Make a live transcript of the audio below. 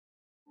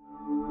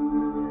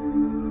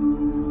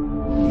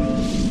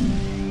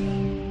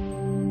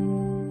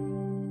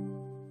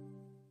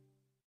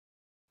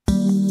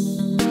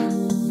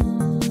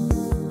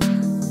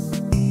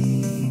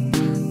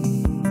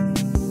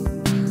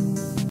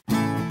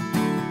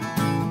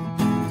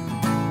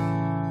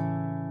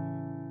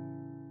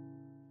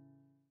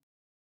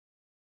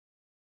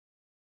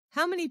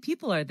How many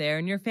people are there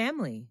in your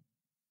family?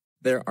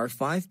 There are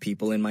 5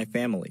 people in my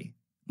family: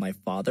 my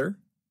father,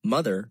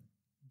 mother,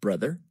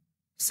 brother,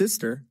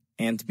 sister,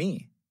 and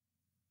me.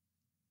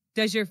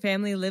 Does your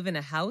family live in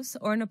a house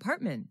or an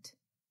apartment?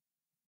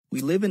 We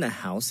live in a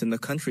house in the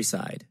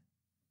countryside.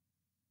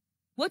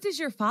 What does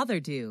your father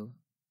do?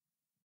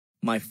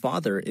 My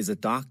father is a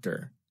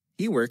doctor.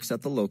 He works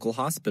at the local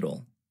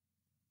hospital.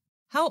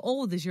 How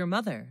old is your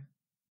mother?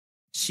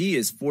 She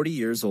is 40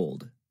 years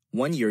old,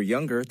 1 year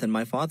younger than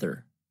my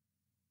father.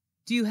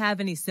 Do you have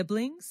any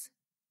siblings?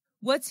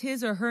 What's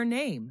his or her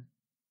name?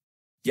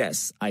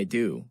 Yes, I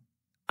do.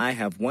 I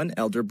have 1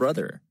 elder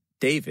brother,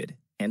 David,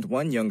 and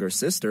 1 younger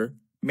sister,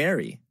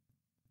 Mary.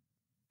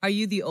 Are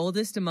you the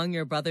oldest among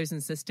your brothers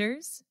and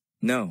sisters?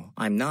 No,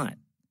 I'm not.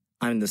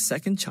 I'm the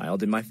second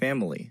child in my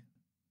family.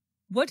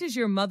 What is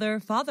your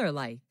mother-father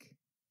like?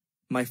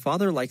 My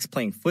father likes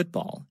playing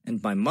football,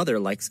 and my mother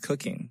likes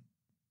cooking.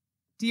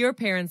 Do your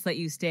parents let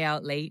you stay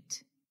out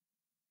late?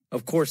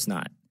 Of course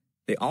not.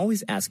 They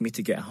always ask me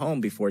to get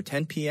home before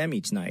 10 p.m.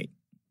 each night.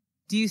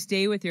 Do you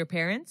stay with your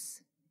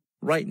parents?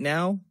 Right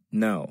now,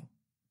 no,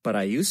 but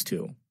I used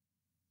to.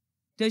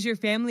 Does your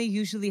family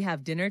usually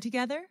have dinner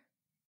together?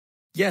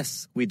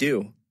 Yes, we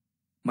do.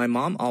 My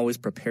mom always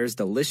prepares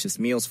delicious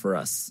meals for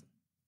us.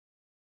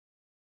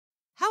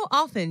 How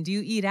often do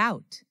you eat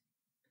out?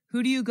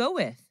 Who do you go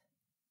with?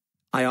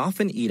 I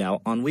often eat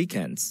out on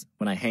weekends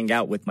when I hang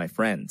out with my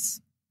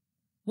friends.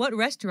 What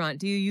restaurant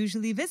do you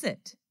usually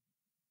visit?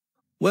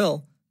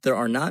 Well, there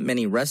are not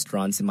many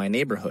restaurants in my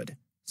neighborhood,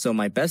 so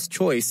my best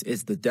choice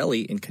is the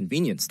deli in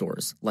convenience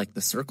stores like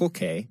the Circle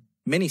K,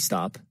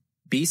 Ministop,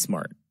 Be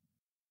Smart.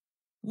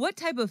 What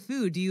type of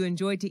food do you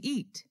enjoy to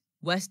eat?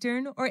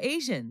 Western or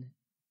Asian?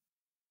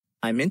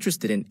 I'm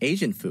interested in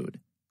Asian food.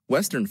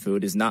 Western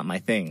food is not my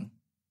thing.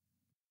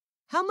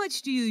 How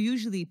much do you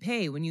usually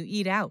pay when you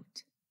eat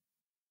out?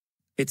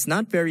 It's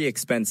not very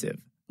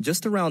expensive,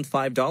 just around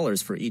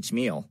 $5 for each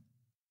meal.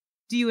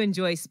 Do you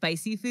enjoy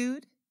spicy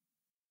food?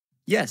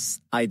 Yes,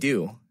 I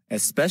do,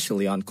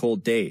 especially on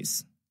cold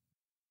days.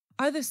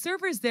 Are the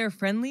servers there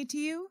friendly to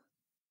you?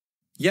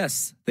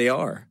 Yes, they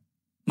are.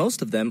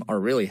 Most of them are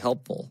really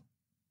helpful.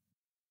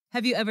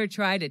 Have you ever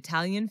tried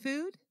Italian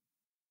food?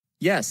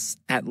 Yes,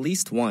 at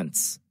least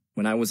once,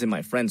 when I was in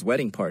my friend's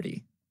wedding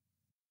party.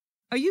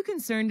 Are you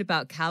concerned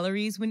about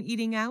calories when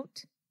eating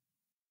out?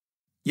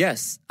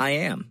 Yes, I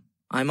am.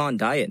 I'm on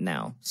diet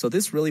now, so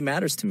this really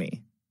matters to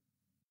me.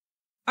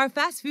 Are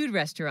fast food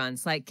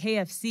restaurants like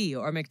KFC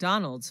or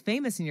McDonald's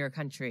famous in your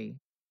country?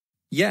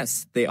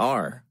 Yes, they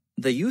are.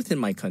 The youth in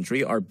my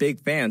country are big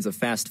fans of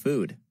fast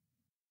food.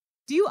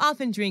 Do you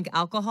often drink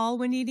alcohol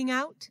when eating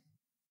out?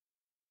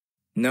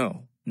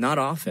 No, not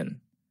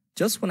often.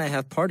 Just when I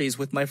have parties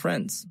with my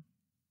friends.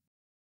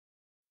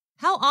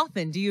 How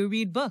often do you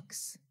read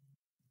books?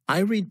 I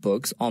read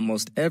books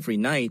almost every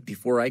night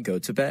before I go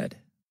to bed.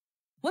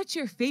 What's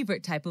your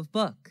favorite type of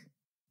book?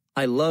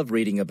 I love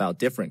reading about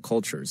different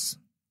cultures.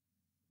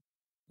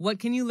 What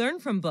can you learn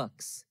from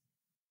books?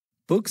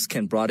 Books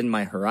can broaden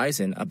my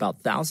horizon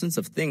about thousands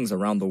of things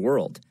around the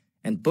world,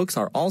 and books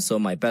are also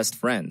my best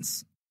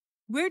friends.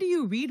 Where do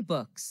you read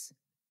books?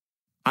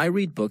 I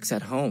read books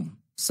at home,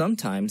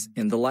 sometimes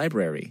in the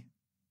library.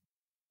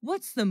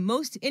 What's the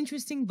most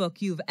interesting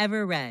book you've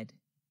ever read?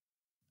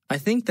 I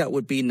think that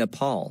would be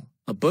Nepal,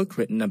 a book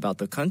written about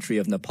the country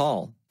of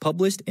Nepal,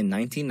 published in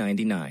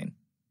 1999.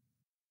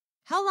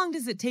 How long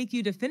does it take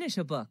you to finish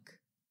a book?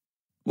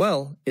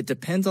 Well, it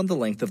depends on the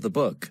length of the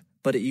book,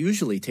 but it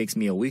usually takes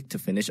me a week to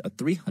finish a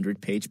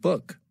 300-page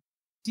book.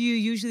 Do you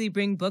usually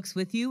bring books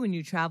with you when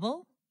you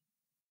travel?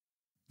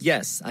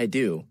 Yes, I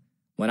do.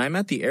 When I'm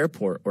at the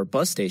airport or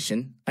bus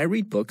station, I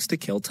read books to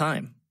kill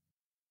time.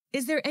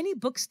 Is there any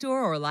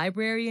bookstore or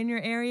library in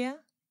your area?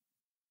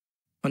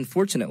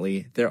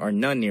 Unfortunately, there are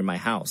none near my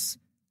house.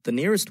 The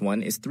nearest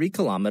one is 3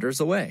 kilometers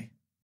away.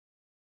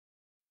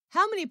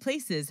 How many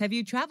places have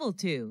you traveled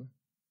to?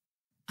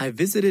 I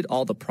visited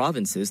all the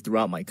provinces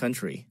throughout my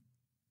country.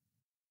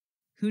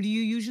 Who do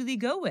you usually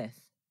go with?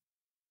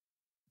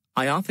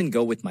 I often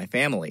go with my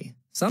family,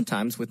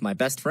 sometimes with my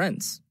best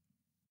friends.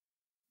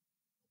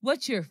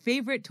 What's your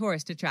favorite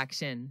tourist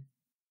attraction?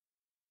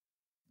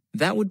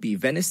 That would be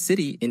Venice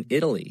City in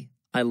Italy.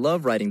 I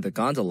love riding the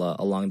gondola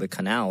along the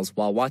canals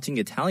while watching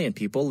Italian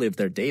people live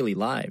their daily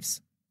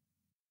lives.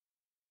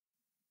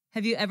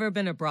 Have you ever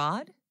been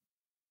abroad?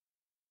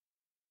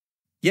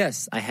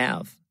 Yes, I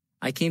have.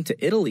 I came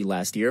to Italy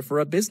last year for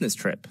a business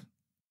trip.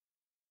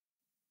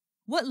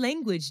 What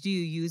language do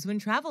you use when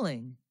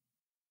traveling?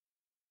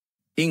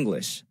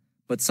 English,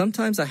 but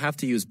sometimes I have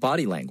to use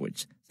body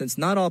language since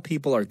not all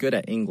people are good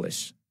at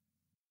English.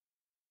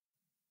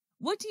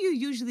 What do you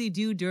usually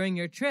do during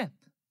your trip?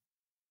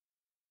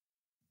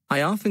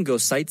 I often go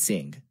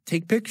sightseeing,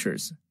 take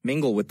pictures,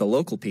 mingle with the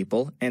local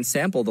people, and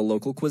sample the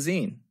local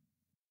cuisine.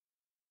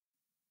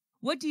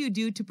 What do you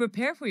do to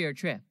prepare for your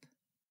trip?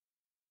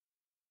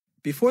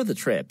 Before the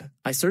trip,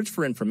 I search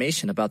for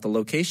information about the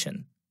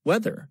location,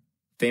 weather,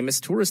 famous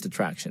tourist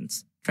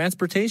attractions,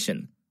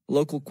 transportation,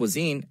 local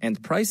cuisine,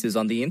 and prices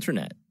on the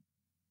internet.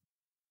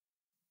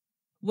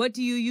 What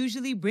do you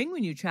usually bring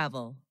when you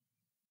travel?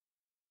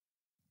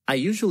 I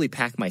usually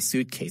pack my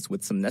suitcase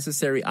with some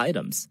necessary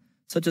items,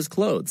 such as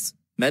clothes,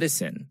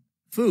 medicine,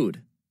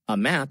 food, a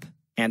map,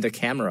 and a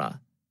camera.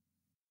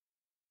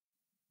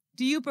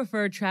 Do you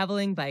prefer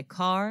traveling by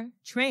car,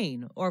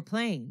 train, or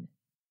plane?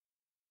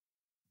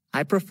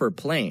 I prefer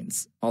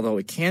planes, although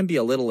it can be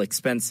a little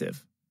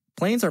expensive.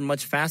 Planes are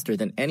much faster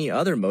than any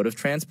other mode of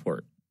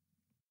transport.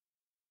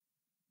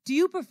 Do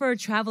you prefer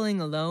traveling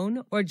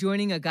alone or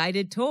joining a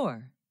guided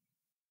tour?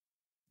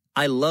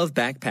 I love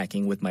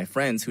backpacking with my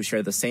friends who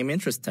share the same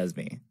interests as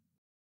me.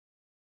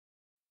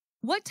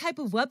 What type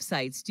of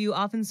websites do you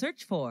often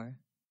search for?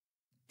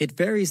 It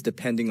varies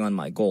depending on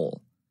my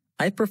goal.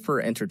 I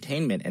prefer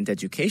entertainment and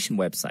education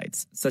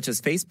websites such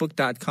as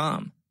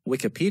Facebook.com,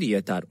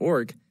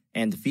 Wikipedia.org,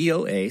 and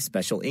VOA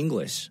Special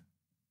English.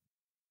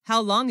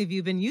 How long have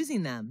you been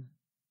using them?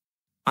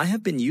 I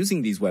have been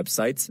using these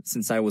websites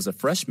since I was a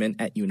freshman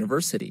at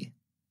university.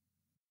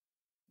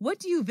 What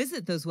do you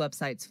visit those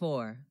websites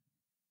for?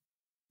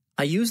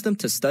 I use them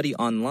to study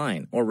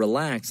online or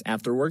relax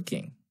after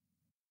working.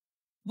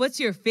 What's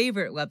your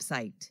favorite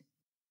website?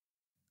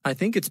 I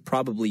think it's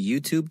probably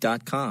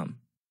YouTube.com.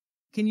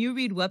 Can you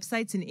read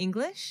websites in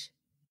English?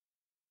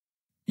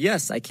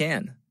 Yes, I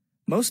can.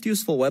 Most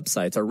useful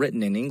websites are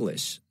written in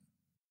English.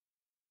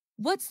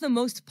 What's the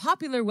most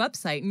popular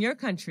website in your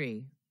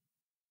country?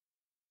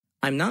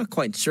 I'm not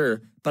quite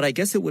sure, but I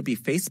guess it would be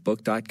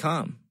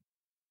Facebook.com.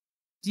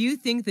 Do you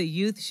think the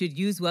youth should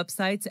use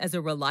websites as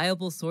a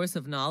reliable source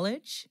of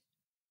knowledge?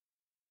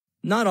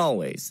 Not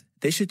always.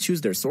 They should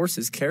choose their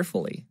sources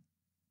carefully.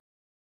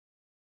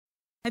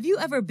 Have you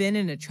ever been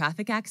in a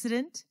traffic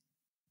accident?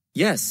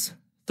 Yes,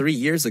 3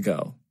 years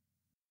ago.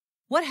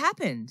 What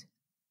happened?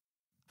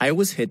 I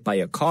was hit by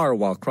a car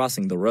while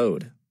crossing the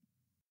road.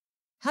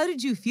 How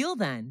did you feel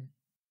then?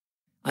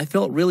 I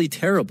felt really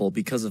terrible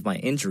because of my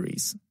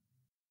injuries.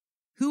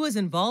 Who was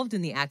involved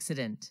in the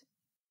accident?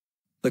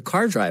 The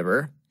car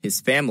driver, his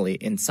family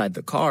inside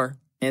the car,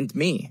 and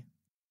me.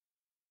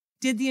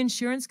 Did the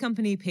insurance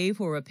company pay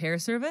for repair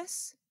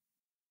service?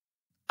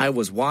 I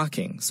was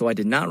walking, so I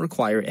did not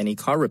require any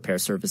car repair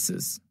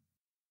services.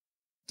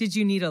 Did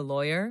you need a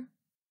lawyer?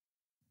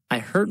 I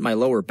hurt my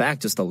lower back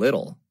just a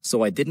little,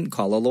 so I didn't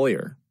call a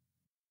lawyer.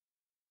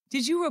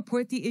 Did you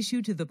report the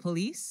issue to the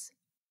police?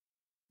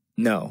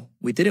 No,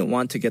 we didn't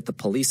want to get the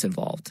police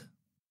involved.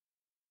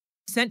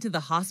 Sent to the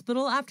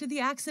hospital after the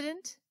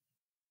accident?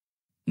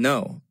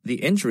 No,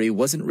 the injury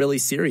wasn't really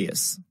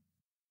serious.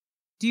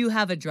 Do you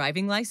have a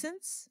driving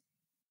license?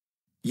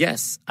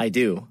 Yes, I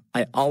do.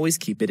 I always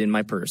keep it in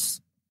my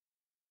purse.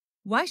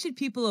 Why should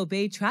people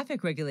obey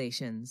traffic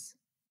regulations?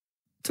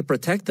 To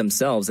protect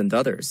themselves and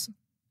others.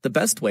 The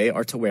best way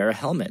are to wear a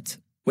helmet,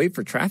 wait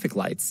for traffic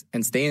lights,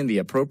 and stay in the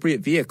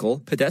appropriate vehicle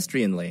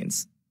pedestrian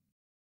lanes.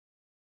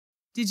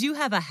 Did you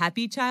have a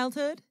happy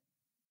childhood?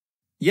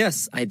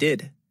 Yes, I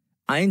did.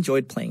 I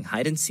enjoyed playing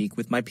hide and seek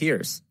with my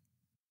peers.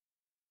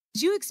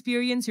 Did you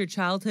experience your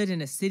childhood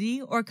in a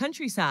city or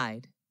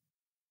countryside?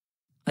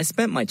 I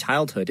spent my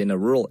childhood in a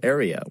rural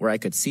area where I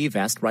could see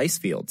vast rice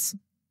fields.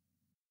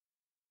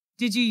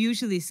 Did you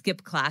usually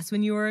skip class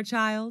when you were a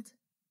child?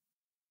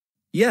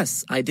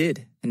 Yes, I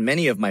did, and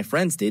many of my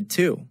friends did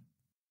too.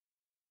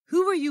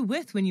 Who were you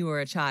with when you were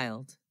a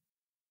child?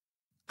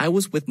 I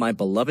was with my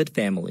beloved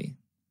family.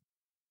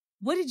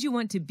 What did you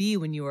want to be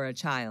when you were a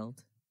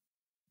child?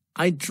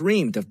 I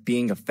dreamed of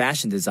being a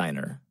fashion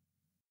designer.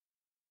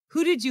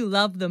 Who did you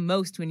love the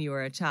most when you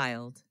were a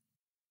child?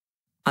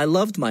 I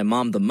loved my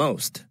mom the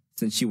most,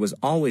 since she was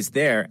always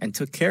there and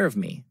took care of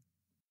me.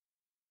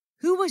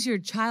 Who was your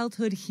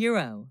childhood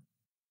hero?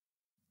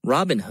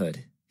 Robin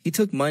Hood. He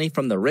took money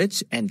from the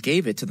rich and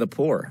gave it to the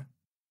poor.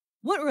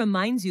 What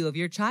reminds you of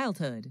your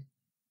childhood?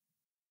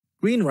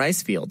 Green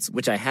rice fields,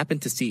 which I happen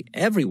to see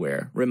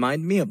everywhere,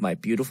 remind me of my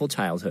beautiful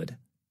childhood.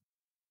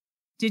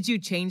 Did you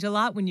change a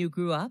lot when you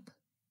grew up?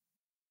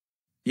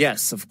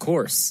 Yes, of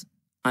course.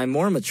 I'm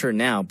more mature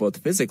now, both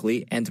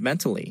physically and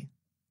mentally.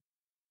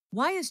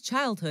 Why is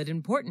childhood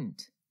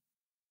important?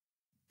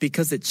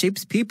 Because it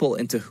shapes people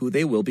into who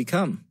they will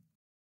become.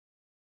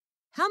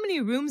 How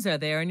many rooms are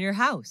there in your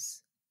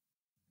house?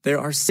 There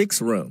are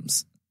 6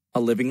 rooms, a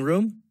living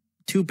room,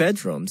 2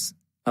 bedrooms,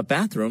 a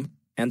bathroom,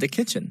 and a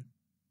kitchen.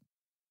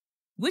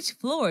 Which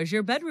floor is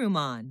your bedroom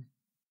on?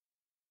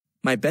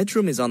 My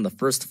bedroom is on the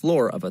first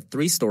floor of a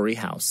 3-story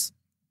house.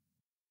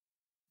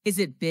 Is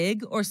it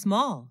big or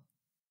small?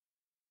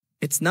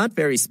 It's not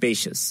very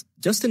spacious,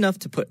 just enough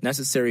to put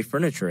necessary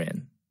furniture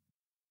in.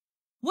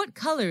 What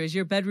color is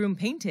your bedroom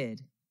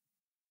painted?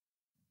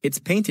 It's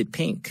painted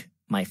pink,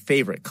 my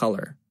favorite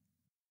color.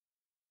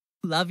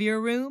 Love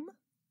your room?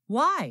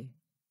 Why?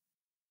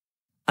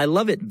 I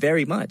love it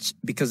very much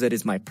because it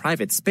is my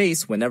private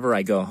space whenever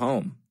I go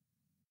home.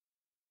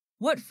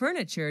 What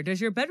furniture does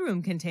your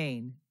bedroom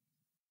contain?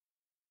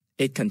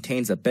 It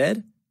contains a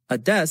bed, a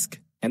desk,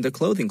 and a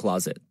clothing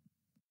closet.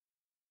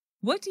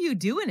 What do you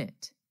do in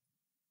it?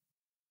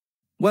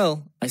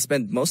 Well, I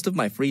spend most of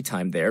my free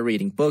time there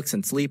reading books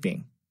and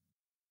sleeping.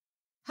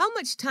 How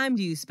much time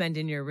do you spend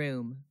in your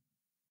room?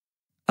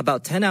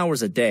 About 10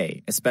 hours a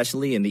day,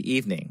 especially in the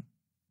evening.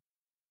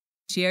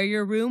 Share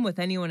your room with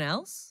anyone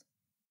else?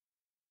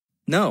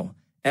 No,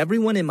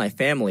 everyone in my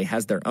family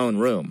has their own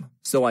room,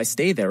 so I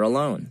stay there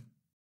alone.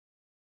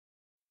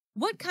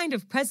 What kind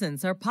of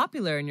presents are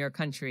popular in your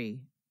country?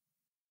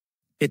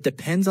 It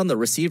depends on the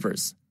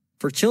receivers.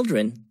 For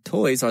children,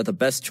 toys are the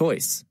best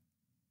choice.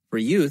 For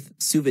youth,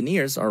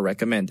 souvenirs are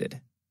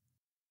recommended.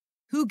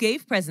 Who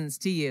gave presents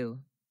to you?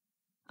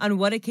 On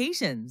what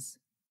occasions?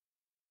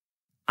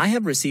 I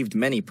have received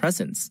many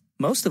presents,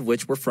 most of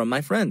which were from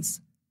my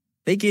friends.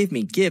 They gave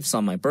me gifts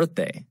on my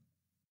birthday.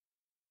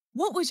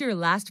 What was your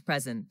last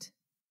present?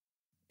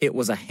 It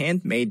was a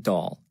handmade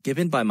doll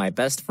given by my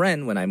best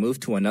friend when I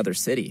moved to another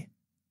city.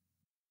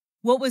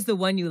 What was the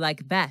one you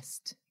like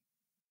best?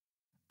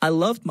 I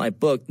loved my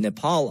book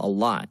Nepal a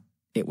lot.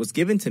 It was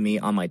given to me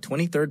on my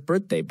 23rd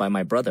birthday by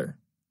my brother.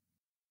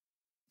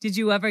 Did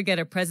you ever get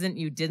a present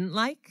you didn't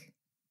like?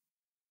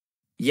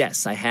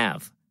 Yes, I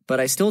have, but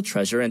I still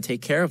treasure and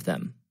take care of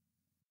them.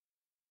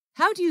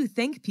 How do you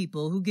thank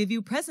people who give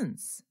you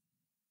presents?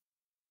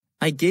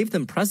 I gave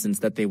them presents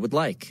that they would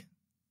like.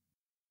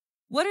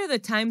 What are the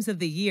times of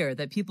the year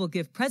that people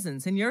give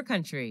presents in your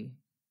country?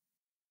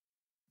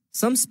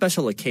 Some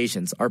special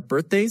occasions are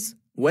birthdays,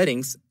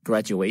 weddings,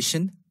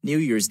 graduation, New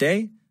Year's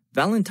Day,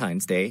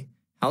 Valentine's Day,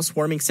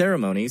 housewarming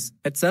ceremonies,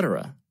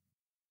 etc.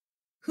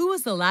 Who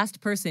was the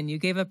last person you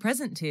gave a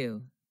present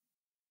to?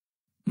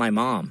 My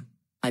mom.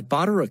 I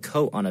bought her a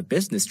coat on a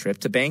business trip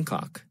to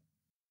Bangkok.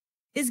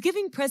 Is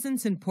giving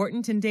presents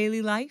important in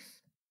daily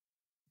life?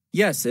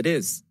 Yes, it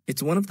is.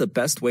 It's one of the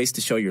best ways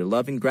to show your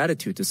love and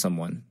gratitude to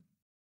someone.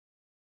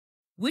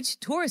 Which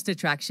tourist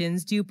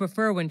attractions do you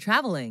prefer when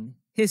traveling?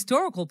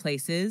 Historical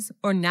places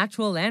or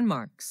natural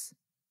landmarks?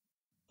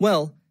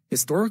 Well,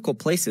 historical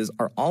places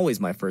are always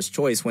my first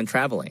choice when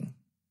traveling.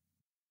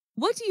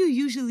 What do you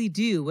usually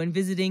do when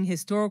visiting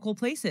historical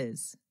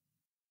places?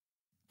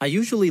 I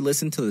usually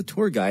listen to the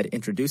tour guide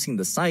introducing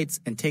the sites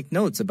and take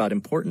notes about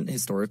important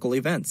historical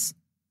events.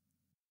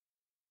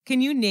 Can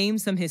you name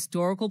some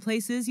historical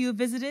places you have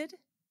visited?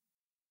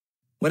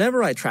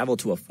 Whenever I travel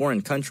to a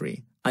foreign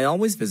country, I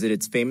always visit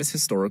its famous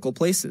historical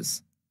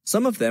places.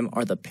 Some of them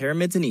are the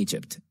pyramids in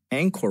Egypt,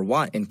 Angkor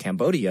Wat in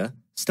Cambodia,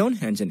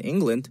 Stonehenge in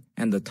England,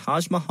 and the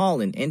Taj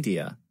Mahal in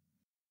India.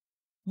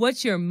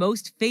 What's your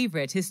most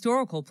favorite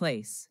historical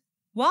place?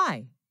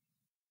 Why?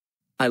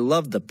 I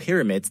love the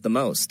pyramids the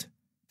most.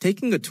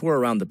 Taking a tour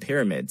around the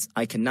pyramids,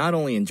 I can not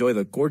only enjoy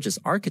the gorgeous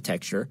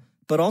architecture,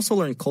 but also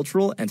learn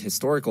cultural and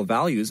historical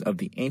values of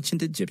the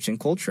ancient Egyptian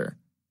culture.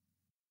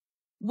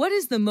 What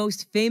is the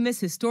most famous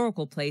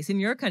historical place in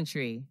your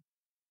country?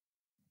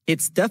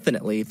 It's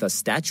definitely the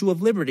Statue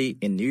of Liberty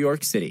in New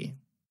York City.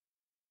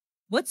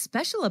 What's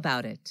special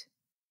about it?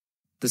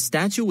 The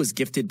statue was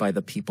gifted by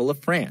the people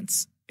of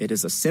France. It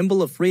is a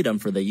symbol of freedom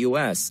for the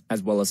U.S.,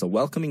 as well as a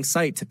welcoming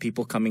sight to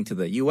people coming to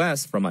the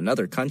U.S. from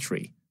another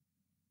country.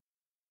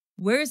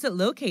 Where is it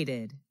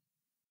located?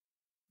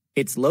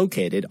 It's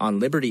located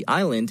on Liberty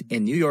Island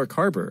in New York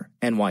Harbor,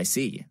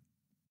 NYC.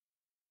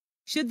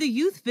 Should the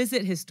youth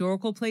visit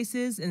historical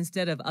places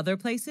instead of other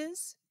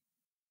places?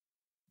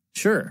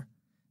 Sure.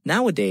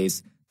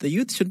 Nowadays, the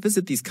youth should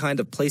visit these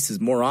kind of places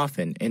more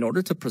often in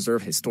order to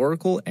preserve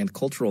historical and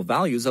cultural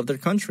values of their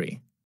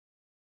country.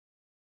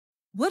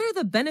 What are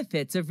the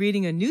benefits of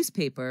reading a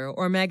newspaper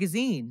or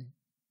magazine?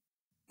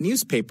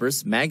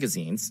 Newspapers,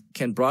 magazines,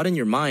 can broaden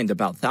your mind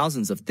about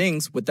thousands of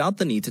things without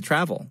the need to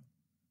travel.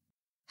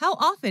 How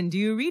often do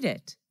you read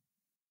it?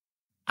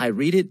 I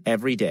read it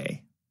every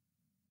day.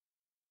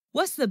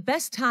 What's the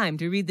best time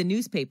to read the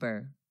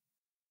newspaper?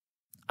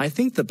 I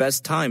think the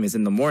best time is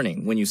in the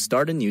morning when you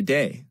start a new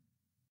day.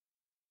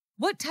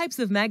 What types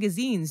of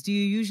magazines do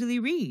you usually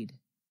read?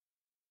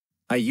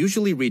 I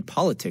usually read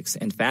politics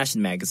and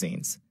fashion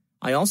magazines.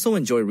 I also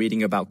enjoy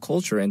reading about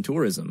culture and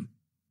tourism.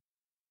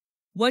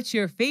 What's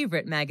your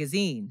favorite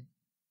magazine?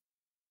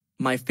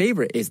 My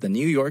favorite is the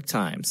New York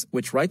Times,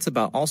 which writes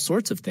about all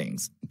sorts of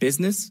things: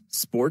 business,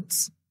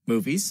 sports,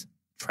 movies,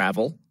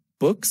 travel,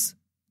 books,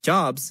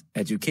 jobs,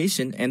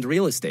 education, and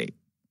real estate.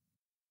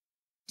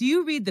 Do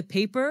you read the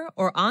paper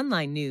or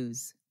online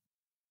news?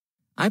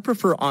 I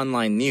prefer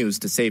online news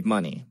to save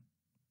money.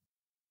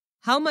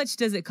 How much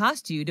does it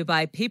cost you to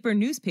buy paper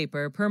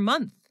newspaper per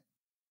month?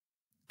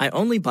 I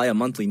only buy a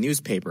monthly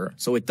newspaper,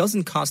 so it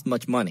doesn't cost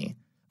much money,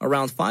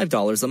 around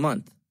 $5 a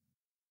month.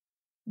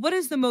 What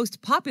is the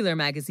most popular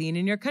magazine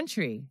in your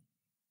country?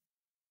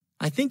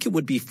 I think it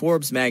would be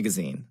Forbes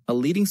magazine, a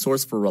leading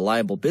source for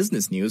reliable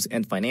business news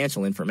and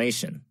financial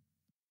information.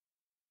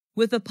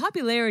 With the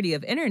popularity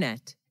of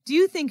internet, do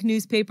you think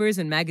newspapers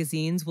and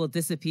magazines will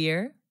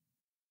disappear?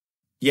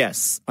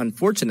 Yes,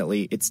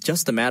 unfortunately, it's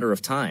just a matter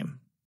of time.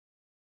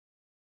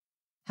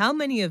 How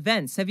many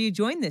events have you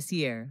joined this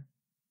year?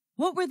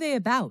 What were they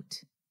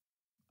about?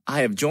 I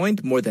have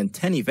joined more than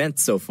 10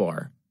 events so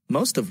far,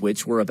 most of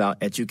which were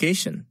about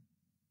education.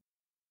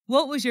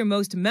 What was your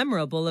most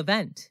memorable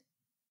event?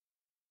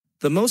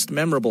 The most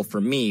memorable for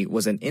me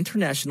was an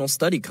international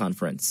study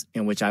conference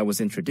in which I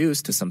was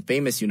introduced to some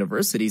famous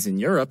universities in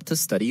Europe to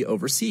study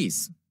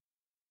overseas.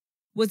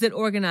 Was it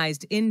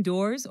organized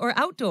indoors or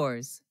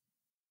outdoors?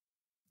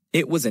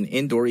 It was an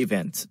indoor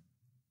event.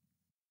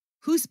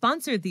 Who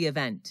sponsored the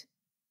event?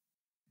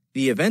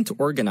 The event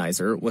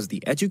organizer was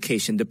the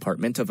Education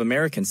Department of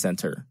American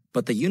Center,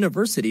 but the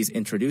universities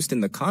introduced in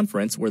the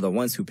conference were the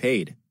ones who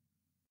paid.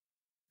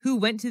 Who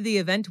went to the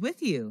event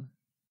with you?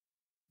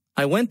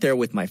 I went there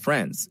with my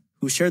friends,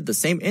 who shared the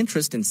same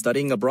interest in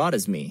studying abroad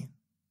as me.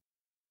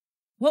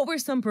 What were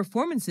some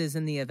performances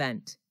in the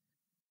event?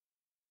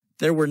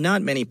 There were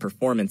not many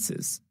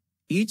performances.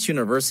 Each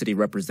university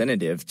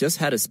representative just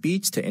had a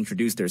speech to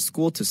introduce their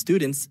school to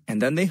students,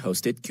 and then they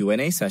hosted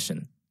Q&A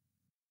session.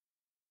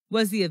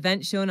 Was the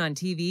event shown on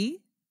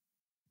TV?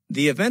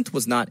 The event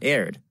was not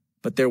aired,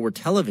 but there were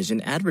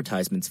television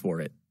advertisements for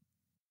it.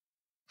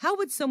 How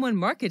would someone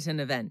market an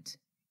event?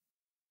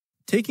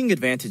 Taking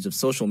advantage of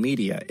social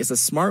media is a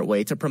smart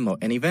way to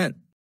promote an event.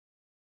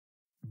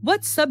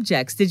 What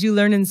subjects did you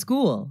learn in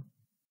school?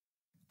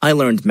 I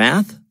learned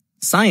math,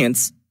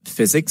 science,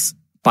 physics,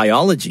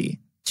 biology,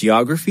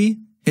 geography,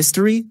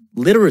 history,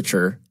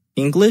 literature,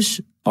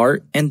 English,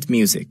 art, and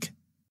music.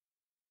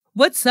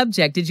 What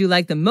subject did you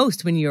like the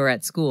most when you were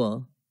at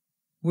school?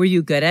 Were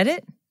you good at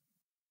it?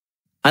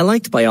 I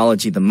liked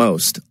biology the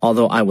most,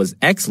 although I was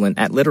excellent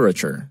at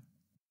literature.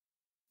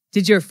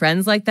 Did your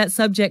friends like that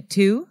subject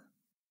too?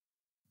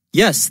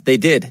 Yes, they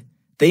did.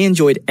 They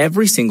enjoyed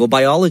every single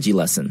biology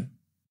lesson.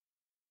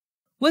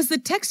 Was the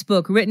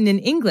textbook written in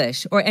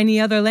English or any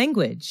other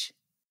language?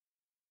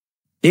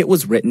 It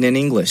was written in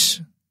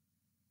English.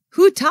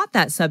 Who taught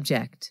that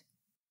subject?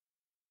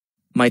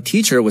 My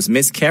teacher was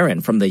Miss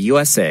Karen from the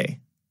USA.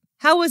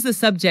 How was the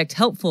subject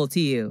helpful to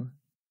you?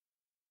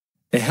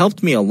 It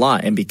helped me a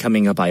lot in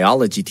becoming a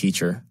biology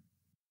teacher.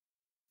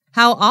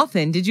 How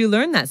often did you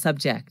learn that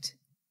subject?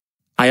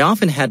 I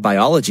often had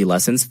biology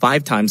lessons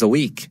 5 times a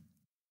week.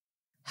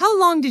 How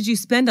long did you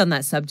spend on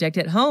that subject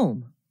at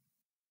home?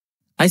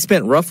 I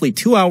spent roughly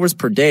 2 hours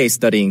per day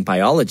studying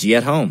biology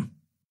at home.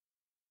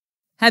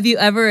 Have you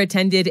ever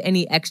attended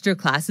any extra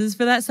classes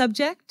for that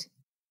subject?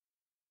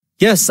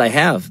 Yes, I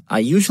have. I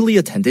usually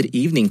attended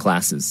evening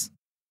classes.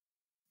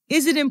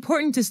 Is it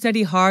important to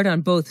study hard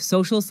on both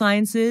social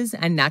sciences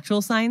and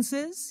natural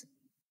sciences?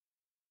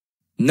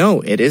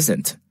 No, it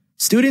isn't.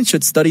 Students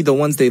should study the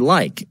ones they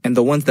like and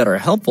the ones that are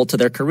helpful to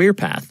their career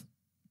path.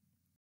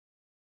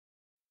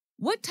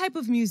 What type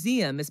of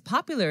museum is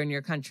popular in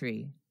your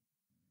country?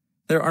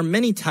 There are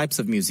many types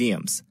of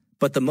museums,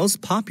 but the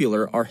most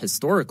popular are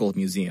historical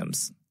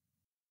museums.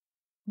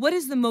 What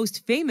is the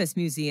most famous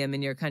museum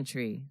in your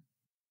country?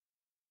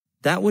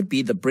 That would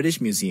be the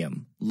British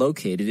Museum,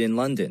 located in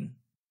London.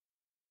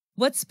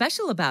 What's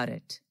special about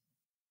it?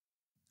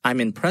 I'm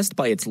impressed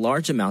by its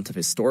large amount of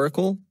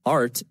historical,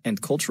 art,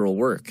 and cultural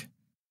work.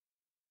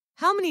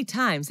 How many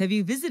times have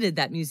you visited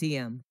that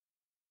museum?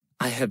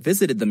 I have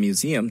visited the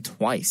museum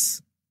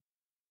twice.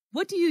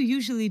 What do you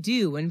usually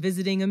do when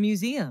visiting a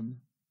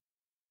museum?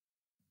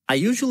 I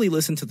usually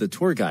listen to the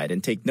tour guide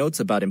and take notes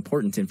about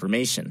important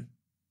information.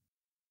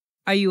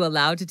 Are you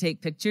allowed to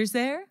take pictures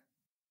there?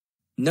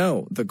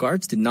 No, the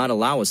guards did not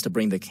allow us to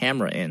bring the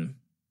camera in.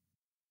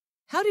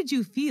 How did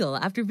you feel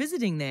after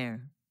visiting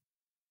there?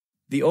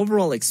 The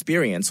overall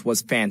experience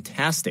was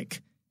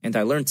fantastic, and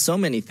I learned so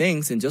many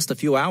things in just a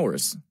few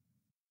hours.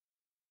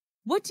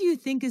 What do you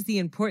think is the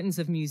importance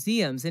of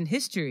museums in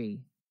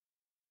history?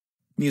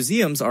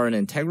 Museums are an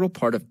integral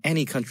part of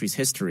any country's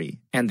history,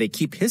 and they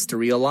keep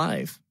history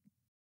alive.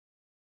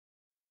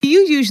 Do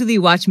you usually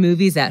watch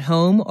movies at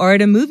home or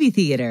at a movie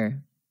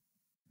theater?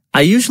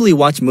 I usually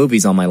watch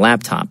movies on my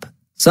laptop.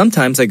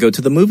 Sometimes I go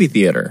to the movie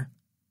theater.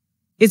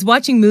 Is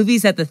watching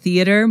movies at the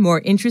theater more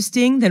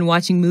interesting than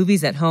watching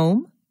movies at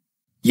home?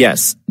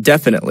 Yes,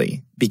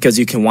 definitely, because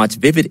you can watch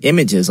vivid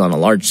images on a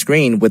large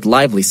screen with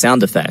lively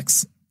sound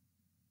effects.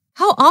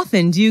 How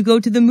often do you go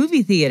to the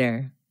movie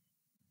theater?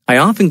 I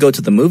often go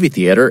to the movie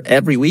theater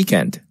every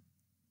weekend.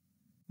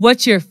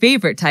 What's your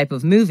favorite type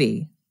of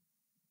movie?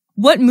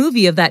 What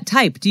movie of that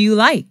type do you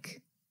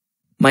like?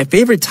 My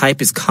favorite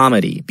type is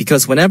comedy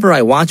because whenever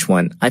I watch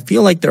one, I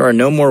feel like there are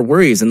no more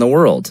worries in the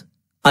world.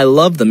 I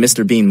love the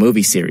Mr. Bean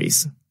movie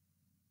series.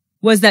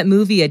 Was that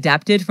movie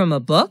adapted from a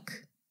book?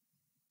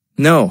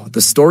 No,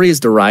 the story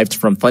is derived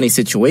from funny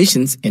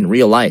situations in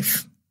real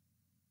life.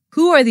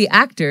 Who are the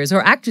actors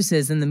or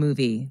actresses in the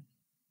movie?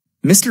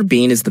 Mr.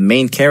 Bean is the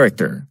main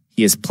character.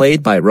 He is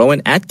played by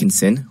Rowan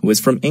Atkinson, who is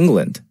from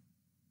England.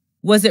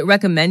 Was it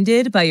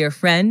recommended by your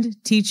friend,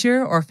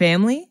 teacher, or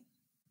family?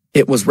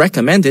 It was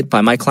recommended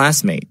by my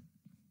classmate.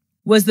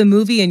 Was the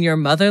movie in your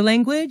mother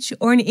language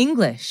or in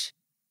English?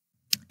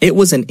 It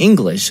was in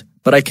English,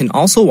 but I can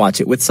also watch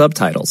it with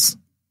subtitles.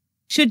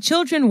 Should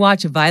children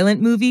watch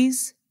violent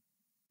movies?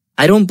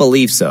 I don't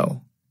believe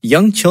so.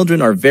 Young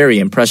children are very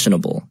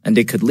impressionable, and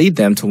it could lead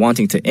them to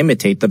wanting to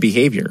imitate the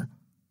behavior.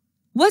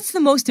 What's the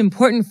most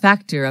important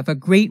factor of a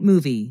great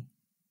movie?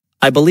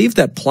 I believe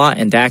that plot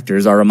and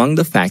actors are among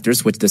the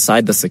factors which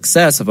decide the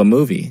success of a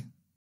movie.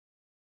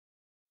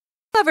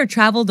 Have you ever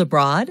traveled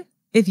abroad?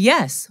 If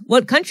yes,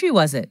 what country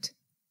was it?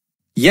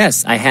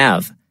 Yes, I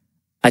have.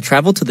 I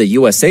traveled to the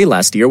USA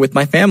last year with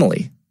my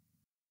family.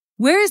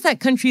 Where is that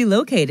country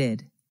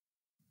located?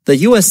 The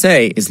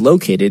USA is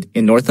located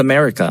in North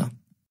America.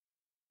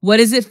 What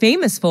is it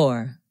famous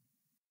for?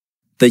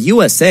 The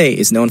USA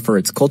is known for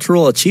its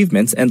cultural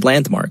achievements and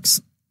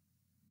landmarks.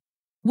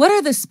 What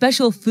are the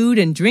special food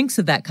and drinks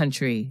of that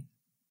country?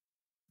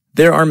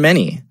 There are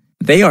many.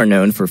 They are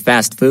known for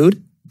fast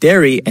food,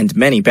 dairy, and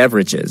many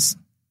beverages.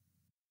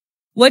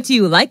 What do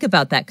you like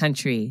about that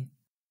country?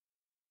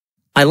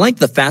 I like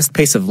the fast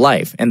pace of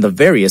life and the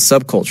various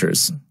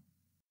subcultures.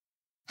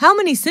 How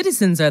many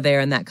citizens are there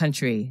in that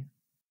country?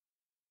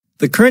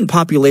 The current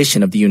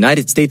population of the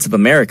United States of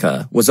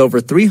America was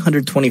over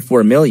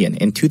 324 million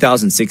in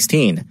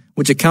 2016,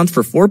 which accounts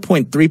for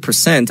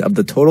 4.3% of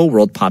the total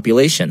world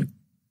population.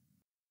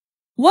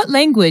 What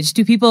language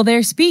do people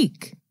there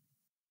speak?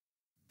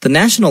 The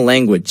national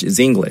language is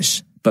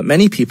English, but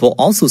many people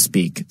also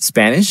speak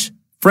Spanish,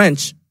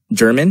 French,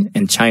 German,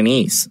 and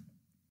Chinese.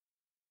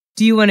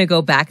 Do you want to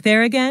go back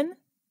there again?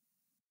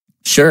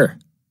 Sure.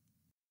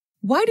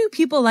 Why do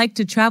people like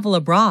to travel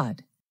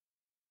abroad?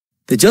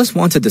 They just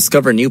want to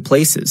discover new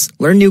places,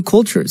 learn new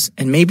cultures,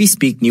 and maybe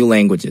speak new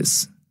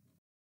languages.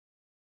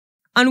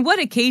 On what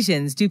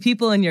occasions do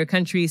people in your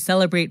country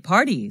celebrate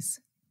parties?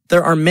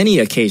 There are many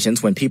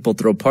occasions when people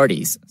throw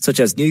parties, such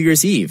as New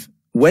Year's Eve,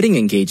 wedding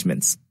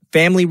engagements,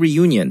 family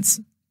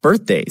reunions,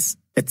 birthdays,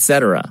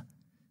 etc.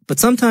 But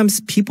sometimes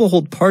people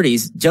hold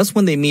parties just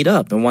when they meet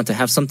up and want to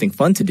have something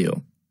fun to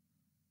do.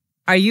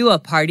 Are you a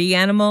party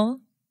animal?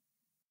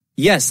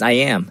 Yes, I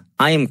am.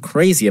 I am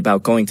crazy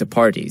about going to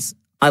parties.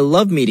 I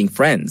love meeting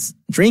friends,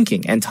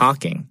 drinking, and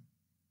talking.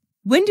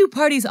 When do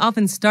parties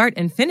often start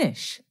and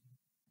finish?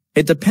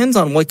 It depends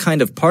on what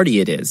kind of party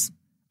it is.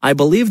 I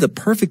believe the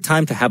perfect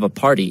time to have a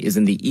party is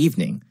in the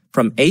evening,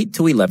 from 8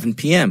 to 11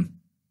 p.m.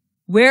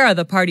 Where are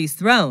the parties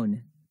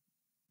thrown?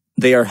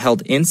 They are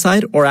held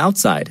inside or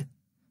outside.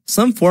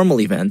 Some formal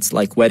events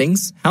like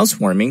weddings,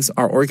 housewarmings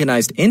are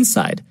organized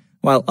inside,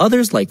 while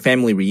others like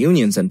family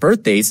reunions and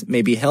birthdays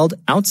may be held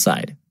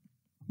outside.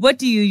 What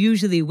do you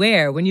usually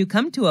wear when you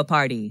come to a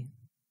party?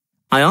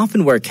 I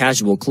often wear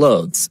casual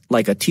clothes,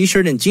 like a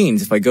t-shirt and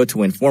jeans if I go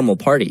to informal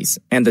parties,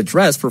 and a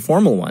dress for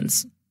formal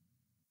ones.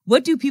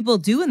 What do people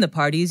do in the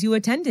parties you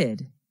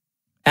attended?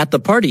 At the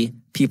party,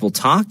 people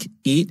talk,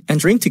 eat, and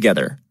drink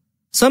together.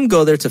 Some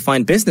go there to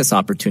find business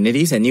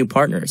opportunities and new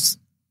partners.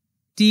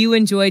 Do you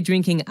enjoy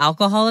drinking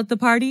alcohol at the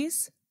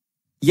parties?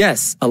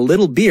 Yes, a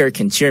little beer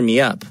can cheer me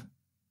up.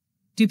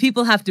 Do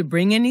people have to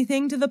bring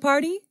anything to the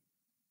party?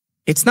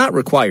 It's not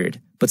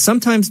required, but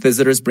sometimes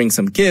visitors bring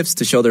some gifts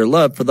to show their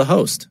love for the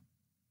host.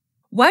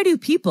 Why do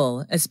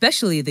people,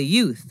 especially the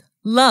youth,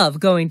 love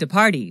going to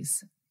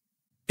parties?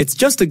 It's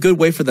just a good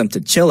way for them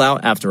to chill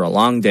out after a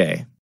long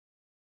day.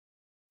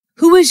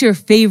 Who is your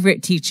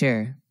favorite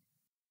teacher?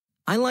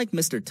 I like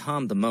Mr.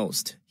 Tom the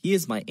most. He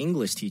is my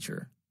English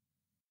teacher.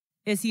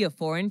 Is he a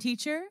foreign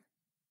teacher?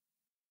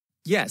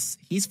 Yes,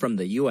 he's from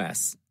the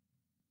U.S.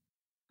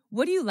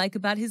 What do you like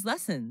about his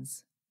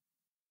lessons?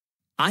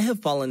 I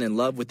have fallen in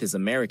love with his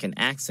American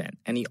accent,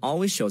 and he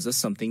always shows us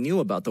something new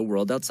about the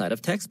world outside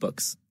of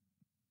textbooks.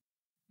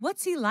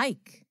 What's he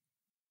like?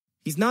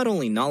 He's not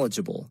only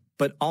knowledgeable,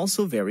 but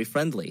also very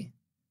friendly.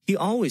 He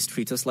always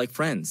treats us like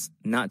friends,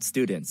 not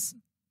students.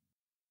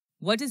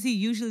 What does he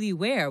usually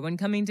wear when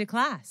coming to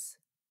class?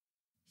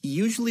 He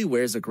usually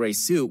wears a gray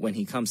suit when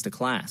he comes to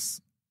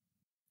class.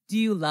 Do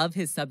you love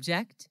his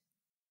subject?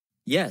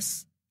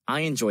 Yes,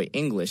 I enjoy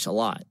English a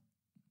lot.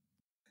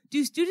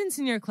 Do students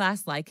in your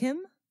class like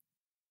him?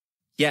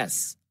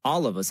 Yes,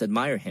 all of us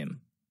admire him.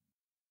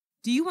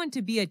 Do you want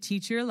to be a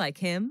teacher like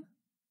him?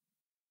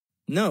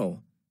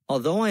 No,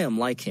 although I am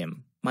like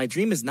him, my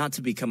dream is not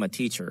to become a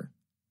teacher.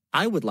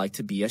 I would like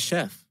to be a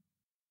chef.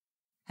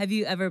 Have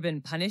you ever been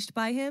punished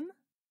by him?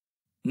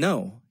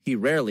 No, he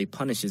rarely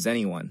punishes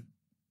anyone.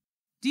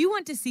 Do you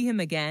want to see him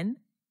again?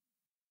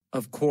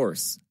 Of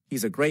course,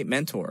 he's a great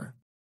mentor.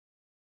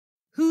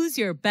 Who's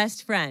your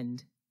best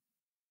friend?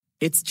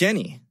 It's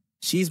Jenny.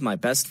 She's my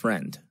best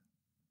friend.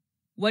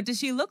 What does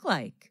she look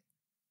like?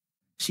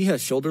 She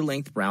has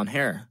shoulder-length brown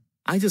hair.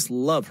 I just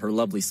love her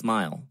lovely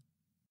smile.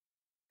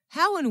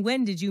 How and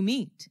when did you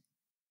meet?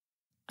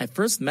 I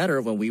first met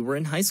her when we were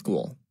in high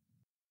school.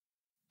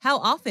 How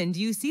often do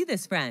you see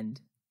this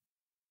friend?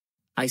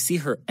 I see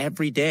her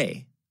every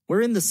day.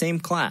 We're in the same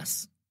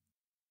class.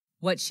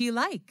 What's she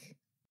like?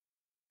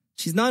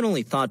 She's not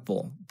only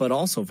thoughtful, but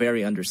also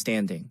very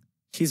understanding.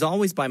 She's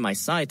always by my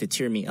side to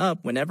cheer me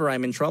up whenever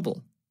I'm in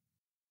trouble.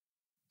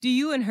 Do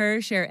you and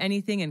her share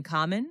anything in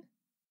common?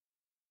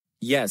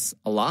 Yes,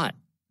 a lot.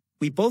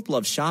 We both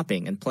love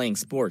shopping and playing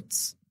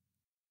sports.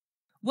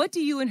 What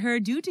do you and her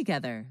do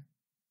together?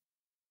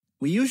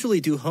 We usually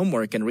do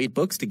homework and read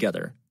books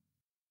together.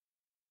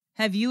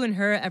 Have you and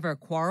her ever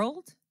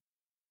quarreled?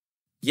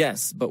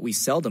 Yes, but we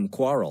seldom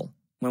quarrel.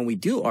 When we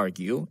do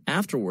argue,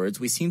 afterwards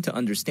we seem to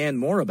understand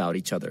more about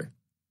each other.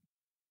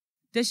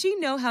 Does she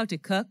know how to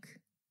cook?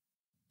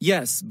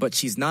 Yes, but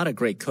she's not a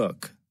great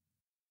cook.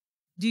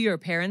 Do your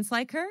parents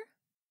like her?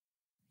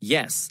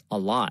 Yes, a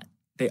lot.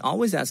 They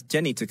always ask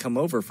Jenny to come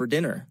over for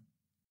dinner.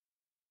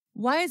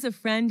 Why is a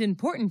friend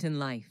important in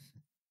life?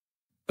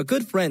 A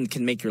good friend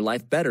can make your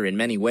life better in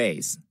many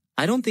ways.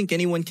 I don't think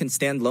anyone can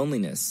stand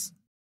loneliness.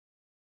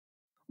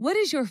 What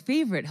is your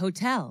favorite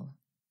hotel?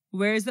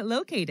 Where is it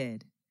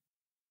located?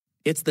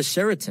 It's the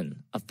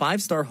Sheraton, a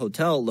 5-star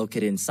hotel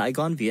located in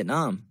Saigon,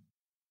 Vietnam.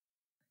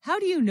 How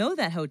do you know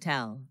that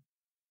hotel?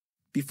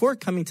 Before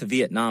coming to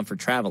Vietnam for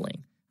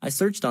traveling, I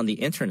searched on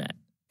the internet.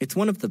 It's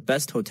one of the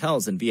best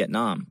hotels in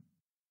Vietnam.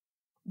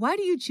 Why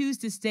do you choose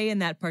to stay in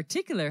that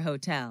particular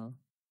hotel?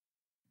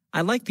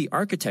 I like the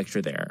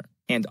architecture there,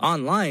 and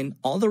online,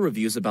 all the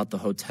reviews about the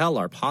hotel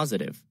are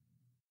positive.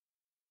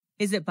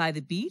 Is it by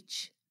the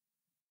beach?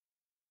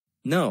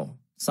 No,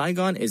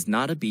 Saigon is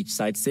not a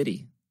beachside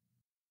city.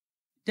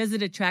 Does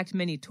it attract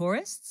many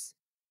tourists?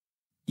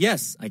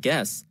 Yes, I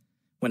guess.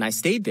 When I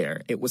stayed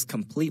there, it was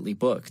completely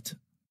booked.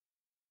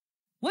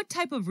 What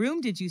type of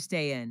room did you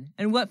stay in,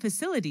 and what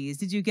facilities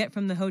did you get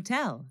from the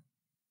hotel?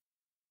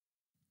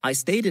 I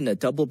stayed in a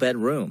double-bed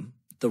room.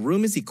 The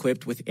room is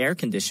equipped with air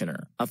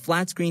conditioner, a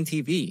flat-screen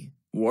TV,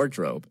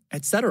 wardrobe,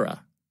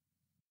 etc.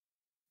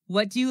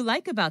 What do you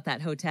like about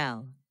that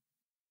hotel?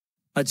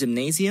 A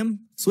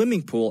gymnasium,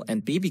 swimming pool,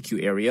 and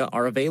BBQ area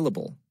are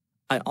available.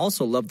 I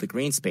also love the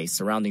green space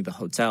surrounding the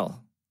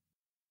hotel.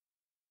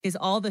 Is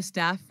all the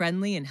staff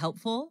friendly and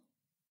helpful?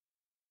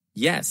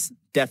 Yes,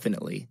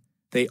 definitely.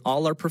 They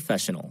all are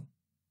professional.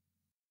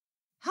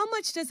 How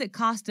much does it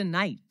cost a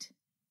night?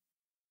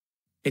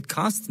 It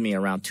costs me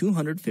around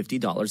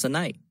 $250 a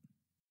night.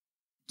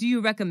 Do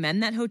you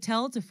recommend that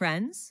hotel to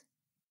friends?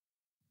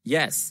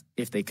 Yes,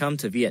 if they come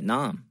to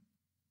Vietnam.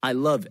 I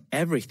love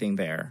everything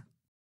there.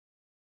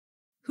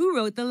 Who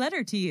wrote the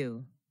letter to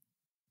you?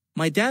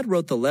 My dad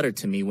wrote the letter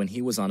to me when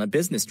he was on a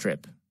business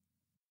trip.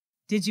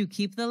 Did you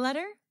keep the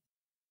letter?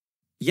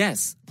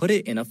 Yes, put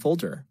it in a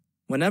folder.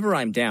 Whenever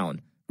I'm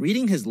down,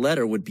 reading his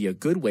letter would be a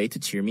good way to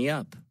cheer me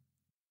up.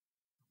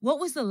 What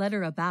was the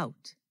letter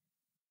about?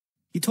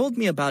 He told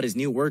me about his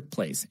new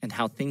workplace and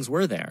how things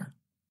were there.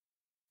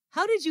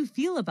 How did you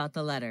feel about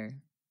the letter?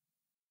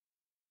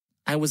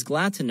 I was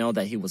glad to know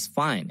that he was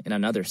fine in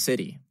another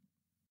city.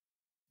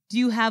 Do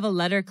you have a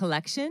letter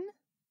collection?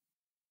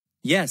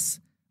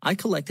 Yes, I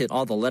collected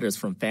all the letters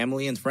from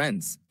family and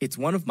friends. It's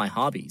one of my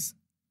hobbies.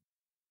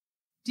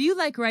 Do you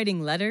like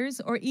writing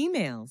letters or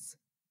emails?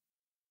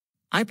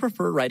 I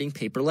prefer writing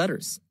paper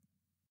letters.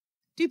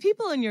 Do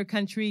people in your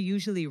country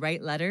usually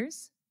write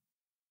letters?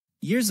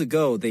 Years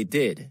ago, they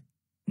did.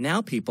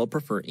 Now people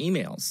prefer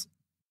emails.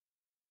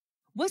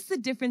 What's the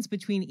difference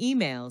between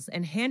emails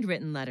and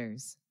handwritten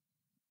letters?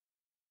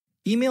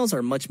 Emails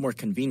are much more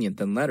convenient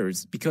than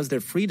letters because they're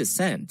free to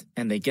send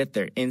and they get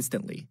there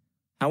instantly.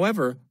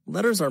 However,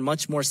 letters are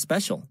much more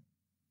special.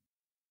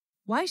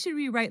 Why should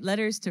we write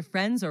letters to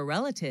friends or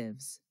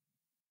relatives?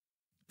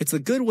 It's a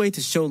good way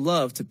to show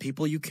love to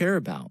people you care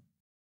about.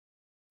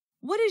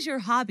 What is your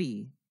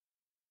hobby?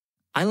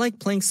 I like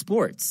playing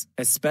sports,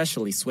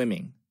 especially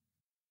swimming.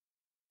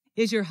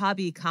 Is your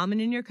hobby common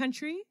in your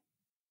country?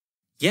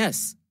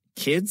 Yes,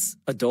 kids,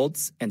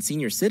 adults, and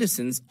senior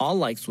citizens all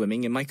like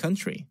swimming in my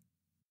country.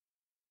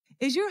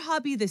 Is your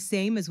hobby the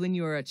same as when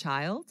you were a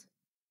child?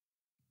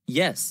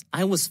 Yes,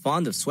 I was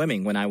fond of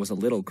swimming when I was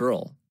a little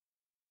girl.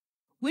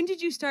 When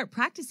did you start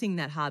practicing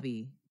that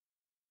hobby?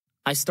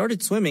 I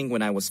started swimming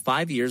when I was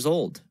 5 years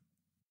old.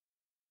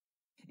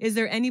 Is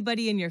there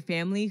anybody in your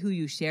family who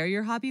you share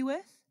your hobby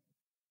with?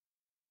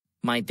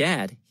 My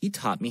dad, he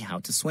taught me how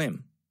to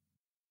swim.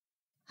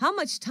 How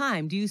much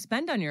time do you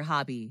spend on your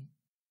hobby?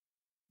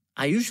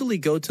 I usually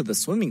go to the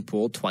swimming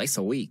pool twice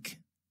a week.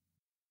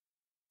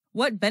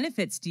 What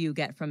benefits do you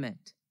get from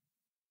it?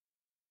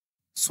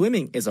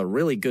 Swimming is a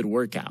really good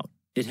workout.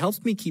 It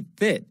helps me keep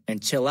fit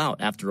and chill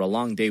out after a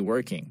long day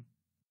working.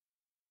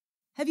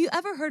 Have you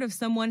ever heard of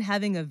someone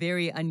having a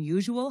very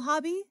unusual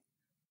hobby?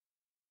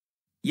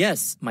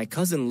 Yes, my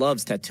cousin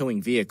loves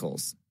tattooing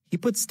vehicles. He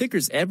puts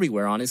stickers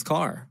everywhere on his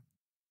car.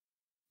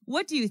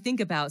 What do you think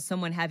about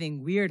someone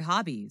having weird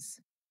hobbies?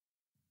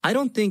 I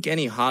don't think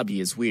any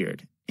hobby is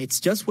weird. It's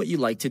just what you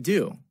like to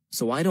do,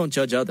 so I don't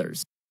judge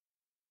others.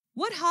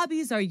 What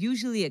hobbies are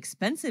usually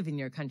expensive in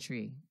your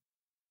country?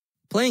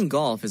 Playing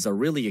golf is a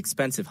really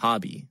expensive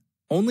hobby.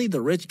 Only the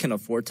rich can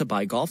afford to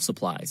buy golf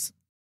supplies.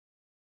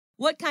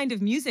 What kind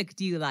of music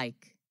do you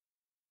like?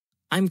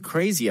 I'm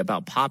crazy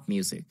about pop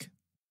music.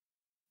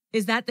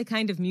 Is that the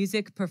kind of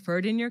music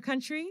preferred in your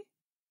country?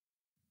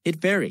 It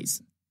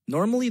varies.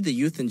 Normally, the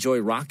youth enjoy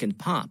rock and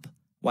pop,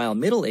 while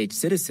middle-aged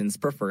citizens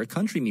prefer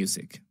country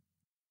music.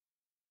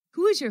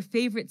 Who is your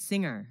favorite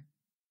singer?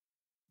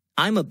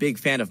 I'm a big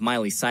fan of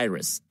Miley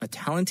Cyrus, a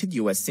talented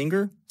U.S.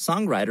 singer,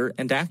 songwriter,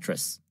 and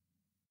actress.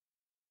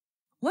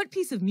 What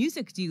piece of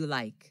music do you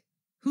like?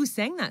 Who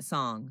sang that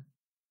song?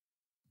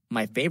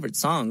 My favorite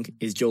song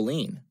is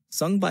Jolene,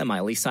 sung by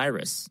Miley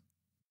Cyrus.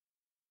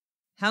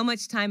 How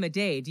much time a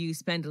day do you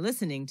spend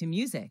listening to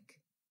music?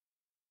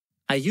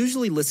 I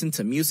usually listen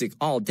to music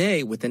all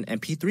day with an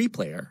MP3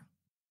 player.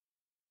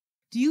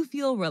 Do you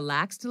feel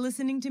relaxed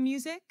listening to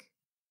music?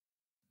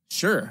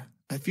 Sure,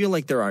 I feel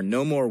like there are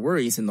no more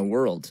worries in the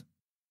world.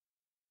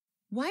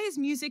 Why is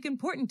music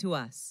important to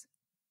us?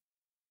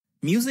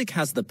 Music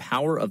has the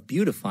power of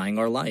beautifying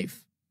our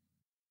life.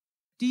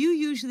 Do you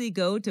usually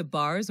go to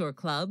bars or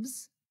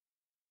clubs?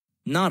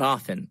 Not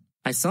often.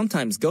 I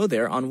sometimes go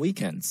there on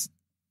weekends.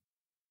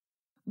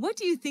 What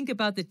do you think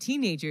about the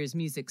teenagers'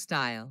 music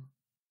style?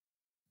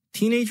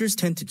 Teenagers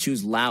tend to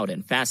choose loud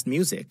and fast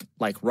music,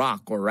 like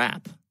rock or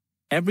rap.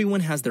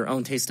 Everyone has their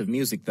own taste of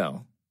music,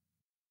 though.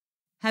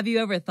 Have you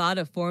ever thought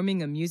of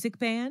forming a music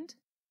band?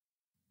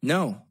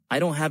 No, I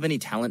don't have any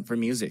talent for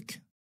music.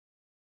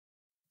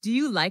 Do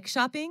you like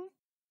shopping?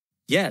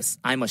 Yes,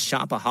 I'm a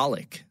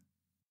shopaholic.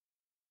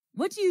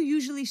 What do you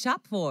usually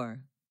shop for?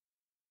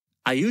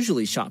 I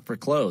usually shop for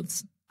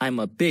clothes. I'm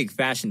a big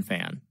fashion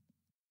fan.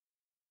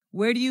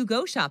 Where do you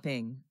go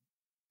shopping?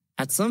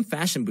 At some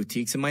fashion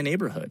boutiques in my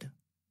neighborhood.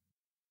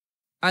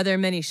 Are there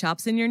many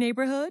shops in your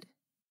neighborhood?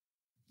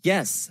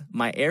 Yes,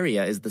 my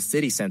area is the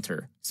city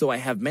center, so I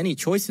have many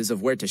choices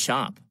of where to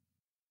shop.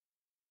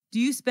 Do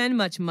you spend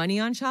much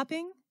money on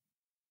shopping?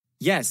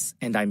 Yes,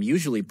 and I'm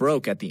usually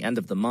broke at the end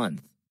of the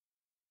month.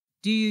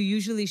 Do you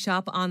usually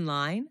shop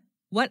online?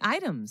 What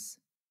items?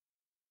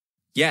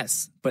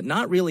 Yes, but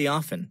not really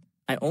often.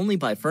 I only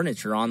buy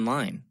furniture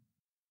online.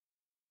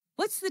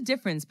 What's the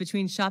difference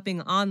between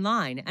shopping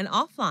online and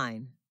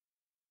offline?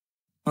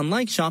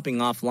 Unlike shopping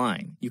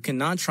offline, you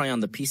cannot try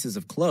on the pieces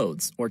of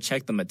clothes or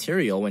check the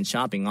material when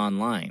shopping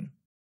online.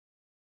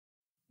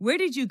 Where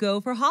did you go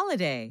for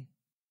holiday?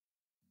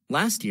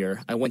 Last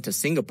year, I went to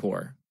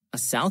Singapore, a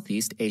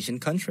Southeast Asian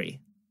country.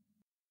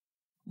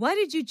 Why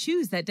did you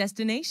choose that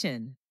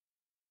destination?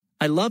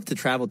 I love to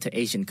travel to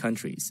Asian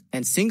countries,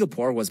 and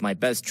Singapore was my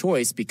best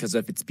choice because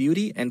of its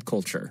beauty and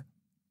culture.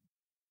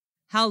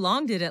 How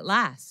long did it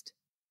last?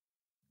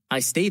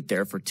 I stayed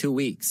there for 2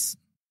 weeks.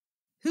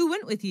 Who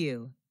went with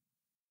you?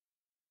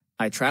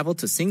 I traveled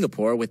to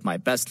Singapore with my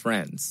best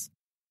friends.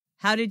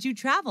 How did you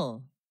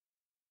travel?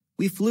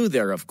 We flew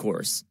there, of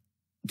course.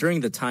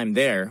 During the time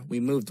there, we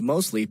moved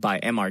mostly by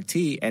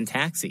MRT and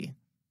taxi.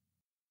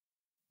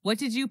 What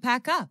did you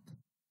pack up?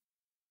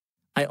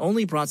 I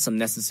only brought some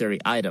necessary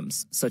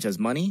items, such as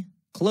money,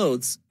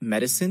 clothes,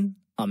 medicine,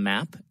 a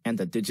map,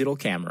 and a digital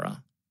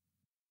camera.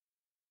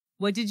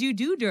 What did you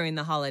do during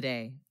the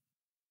holiday?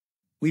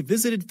 We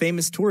visited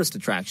famous tourist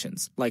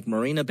attractions like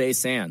Marina Bay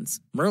Sands,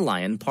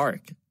 Merlion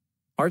Park,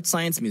 Art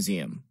Science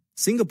Museum,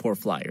 Singapore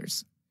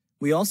Flyers.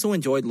 We also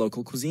enjoyed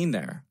local cuisine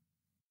there.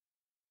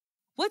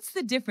 What's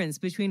the difference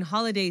between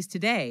holidays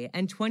today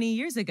and 20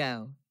 years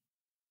ago?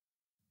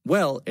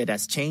 Well, it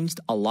has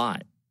changed a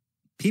lot.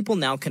 People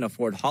now can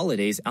afford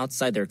holidays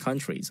outside their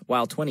countries,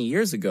 while 20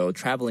 years ago,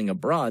 traveling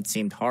abroad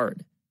seemed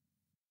hard.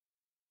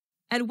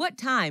 At what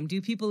time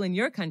do people in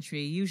your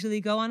country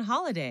usually go on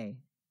holiday?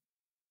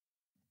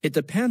 It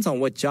depends on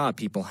what job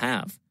people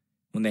have.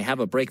 When they have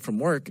a break from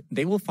work,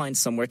 they will find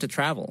somewhere to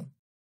travel.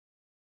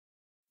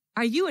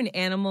 Are you an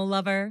animal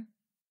lover?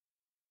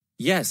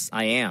 Yes,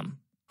 I am.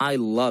 I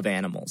love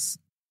animals.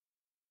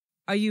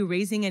 Are you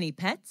raising any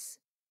pets?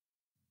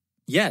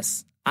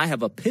 Yes, I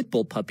have a pit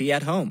bull puppy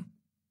at home.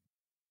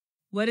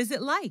 What is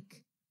it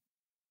like?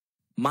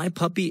 My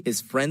puppy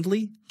is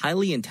friendly,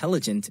 highly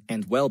intelligent,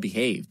 and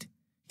well-behaved.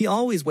 He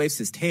always waves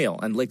his tail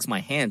and licks my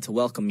hand to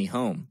welcome me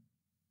home.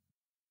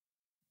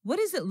 What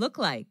does it look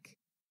like?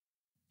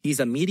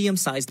 He's a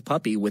medium-sized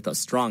puppy with a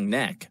strong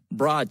neck,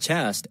 broad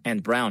chest,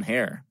 and brown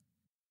hair.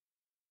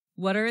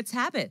 What are its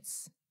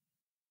habits?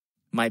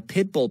 My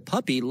pit bull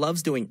puppy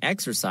loves doing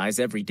exercise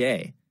every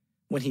day.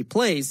 When he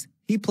plays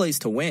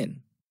to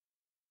win.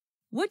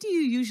 What do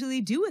you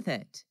usually do with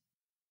it?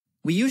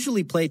 We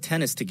usually play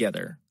tennis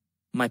together.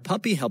 My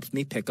puppy helps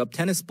me pick up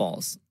tennis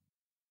balls.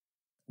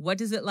 What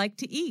does it like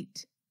to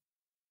eat?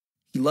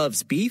 He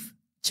loves beef,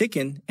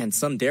 chicken, and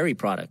some dairy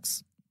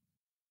products.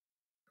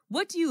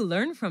 What do you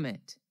learn from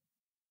it?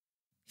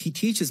 He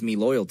teaches me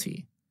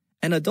loyalty.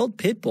 An adult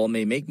pit bull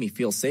may make me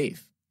feel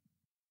safe.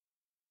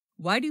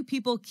 Why do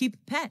people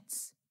keep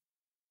pets?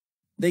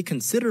 They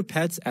consider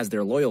pets as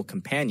their loyal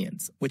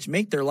companions, which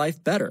make their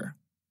life better.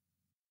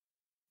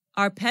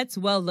 Are pets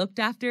well looked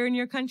after in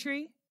your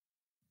country?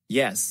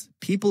 Yes,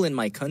 people in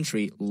my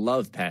country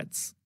love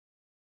pets.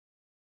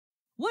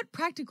 What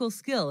practical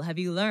skill have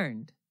you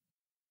learned?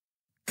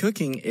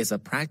 Cooking is a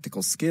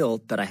practical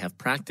skill that I have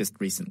practiced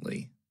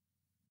recently.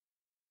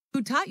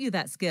 Who taught you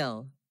that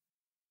skill?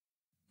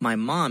 My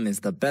mom is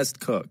the best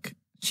cook.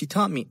 She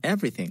taught me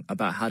everything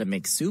about how to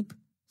make soup,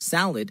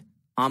 salad,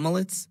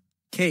 omelets,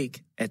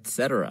 cake,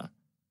 etc.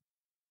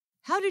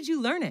 How did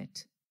you learn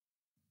it?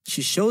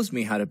 She shows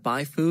me how to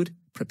buy food,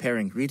 prepare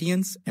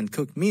ingredients, and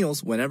cook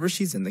meals whenever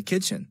she's in the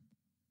kitchen.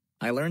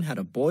 I learn how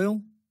to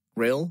boil,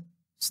 grill,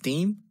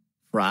 steam,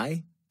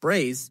 fry,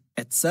 braise,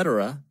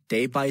 etc.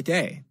 day by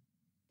day.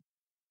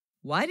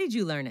 Why did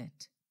you learn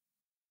it?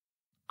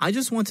 I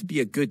just want to be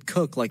a good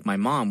cook like my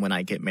mom when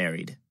I get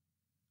married.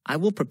 I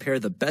will prepare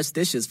the best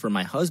dishes for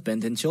my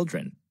husband and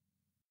children.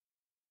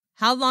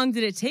 How long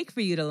did it take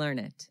for you to learn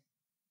it?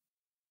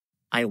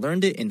 I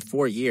learned it in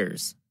 4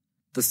 years.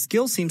 The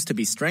skill seems to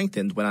be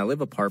strengthened when I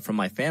live apart from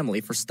my family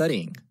for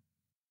studying.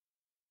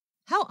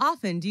 How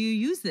often do you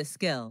use this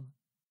skill?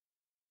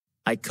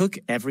 I cook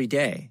every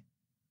day.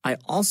 I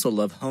also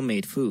love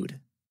homemade food.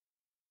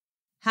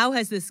 How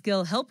has this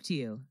skill helped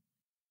you?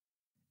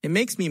 It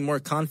makes me more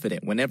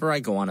confident whenever I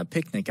go on a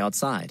picnic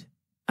outside.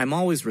 I'm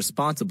always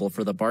responsible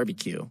for the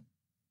barbecue.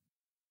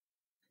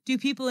 Do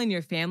people in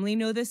your family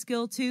know this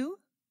skill too?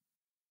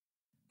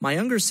 My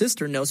younger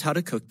sister knows how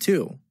to cook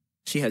too.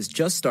 She has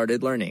just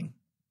started learning.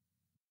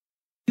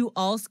 Do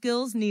all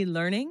skills need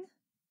learning?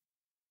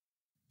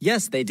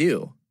 Yes, they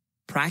do.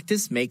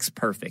 Practice makes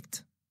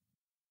perfect.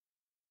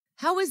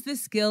 How is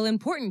this skill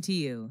important to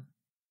you?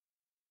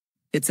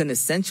 It's an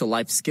essential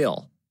life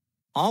skill.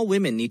 All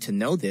women need to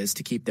know this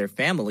to keep their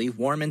family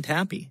warm and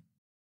happy.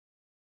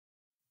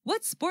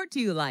 What sport do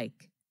you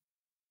like?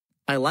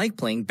 I like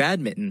playing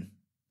badminton.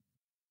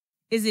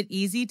 Is it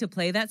easy to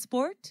play that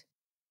sport?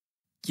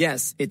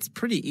 Yes, it's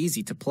pretty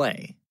easy to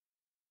play.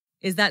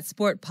 Is that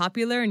sport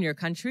popular in your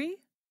country?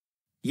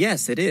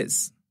 Yes, it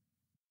is.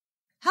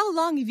 How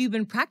long have you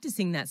been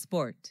practicing that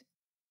sport?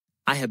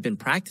 I have been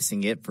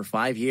practicing it for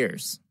 5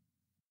 years.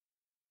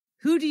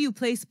 Who do you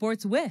play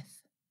sports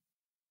with?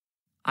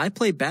 I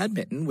play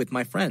badminton with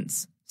my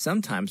friends,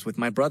 sometimes with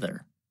my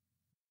brother.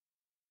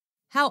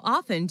 How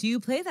often do you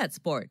play that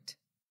sport?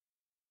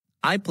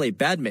 I play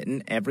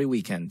badminton every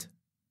weekend.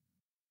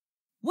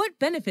 What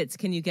benefits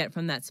can you get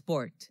from that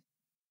sport?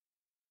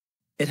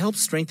 It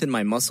helps strengthen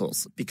my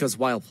muscles because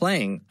while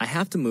playing, I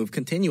have to move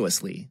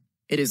continuously.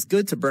 It is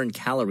good to burn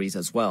calories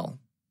as well.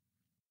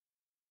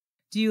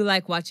 Do you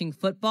like watching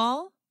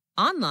football,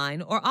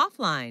 online or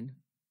offline?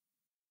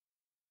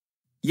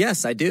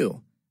 Yes, I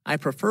do. I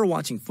prefer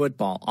watching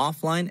football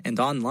offline and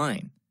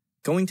online.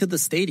 Going to the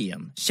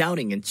stadium,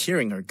 shouting and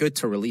cheering are good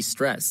to release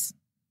stress.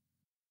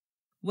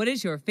 What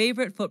is your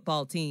favorite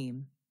football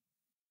team?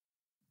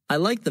 I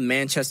like the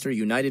Manchester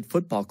United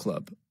Football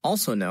Club,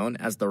 also known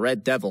as the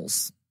Red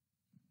Devils.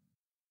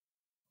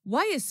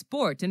 Why is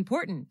sport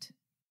important?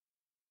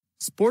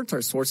 Sports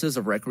are sources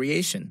of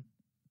recreation.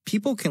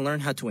 People can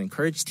learn how to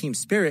encourage team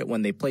spirit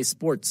when they play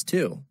sports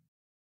too.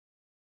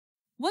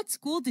 What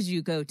school did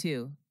you go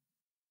to?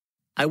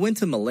 I went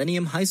to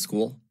Millennium High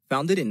School,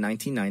 founded in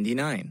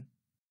 1999.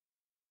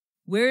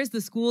 Where is the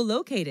school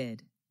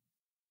located?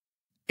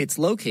 It's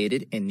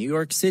located in New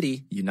York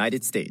City,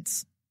 United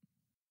States.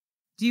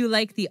 Do you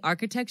like the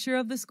architecture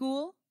of the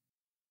school?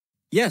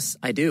 Yes,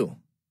 I do.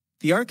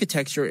 The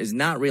architecture is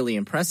not really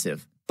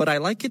impressive, but I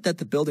like it that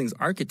the building's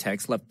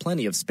architects left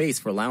plenty of space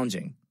for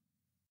lounging.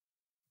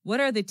 What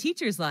are the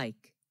teachers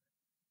like?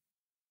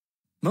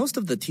 Most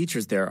of the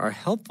teachers there are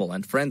helpful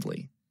and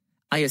friendly.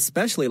 I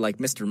especially like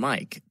Mr.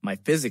 Mike, my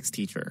physics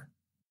teacher.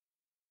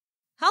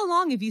 How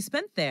long have you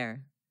spent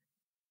there?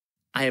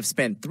 I have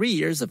spent 3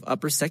 years of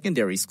upper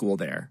secondary school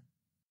there.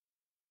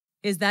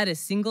 Is that a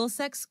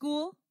single-sex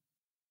school?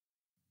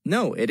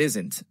 No, it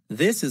isn't.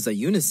 This is a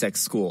unisex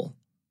school.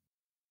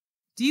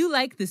 Do you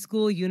like the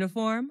school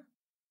uniform?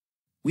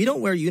 We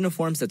don't wear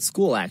uniforms at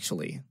school,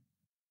 actually.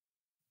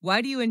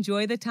 Why do you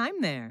enjoy the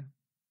time there?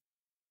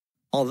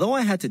 Although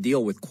I had to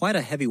deal with quite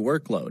a heavy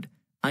workload,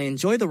 I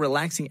enjoy the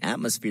relaxing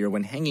atmosphere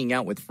when hanging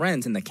out with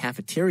friends in the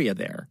cafeteria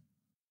there.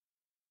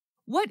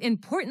 What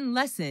important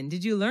lesson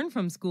did you learn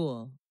from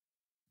school?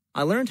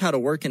 I learned how to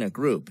work in a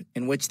group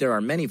in which there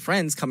are many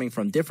friends coming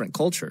from different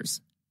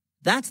cultures.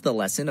 That's the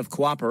lesson of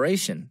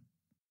cooperation.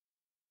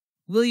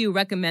 Will you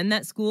recommend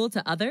that school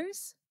to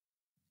others?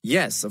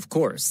 Yes, of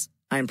course.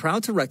 I am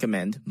proud to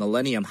recommend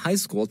Millennium High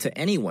School to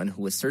anyone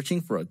who is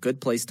searching for a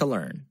good place to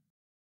learn.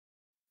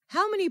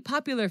 How many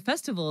popular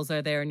festivals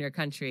are there in your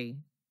country?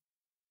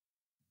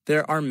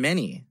 There are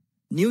many.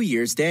 New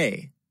Year's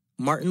Day,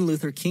 Martin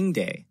Luther King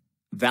Day,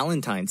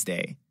 Valentine's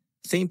Day,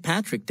 St.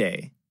 Patrick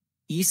Day,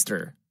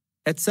 Easter,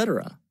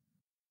 etc.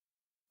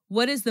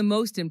 What is the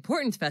most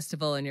important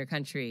festival in your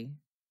country?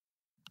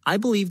 I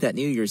believe that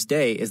New Year's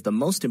Day is the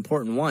most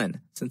important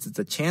one since it's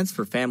a chance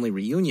for family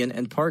reunion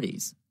and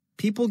parties.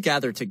 People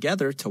gather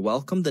together to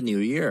welcome the new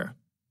year.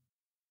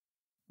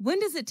 When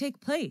does it take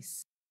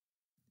place?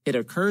 It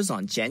occurs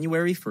on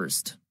January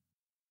 1st.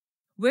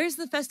 Where's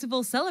the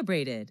festival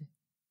celebrated?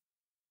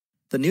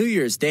 The New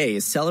Year's Day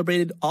is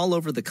celebrated all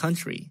over the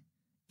country.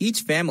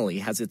 Each family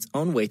has its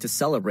own way to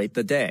celebrate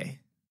the day.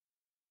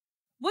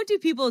 What do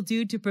people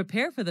do to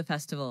prepare for the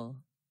festival?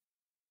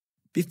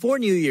 Before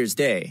New Year's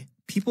Day,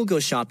 people go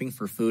shopping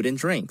for food and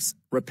drinks,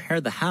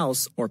 repair the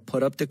house, or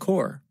put up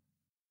decor.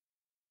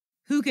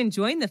 Who can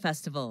join the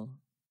festival?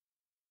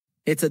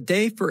 It's a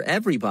day for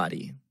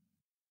everybody.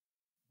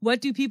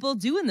 What do people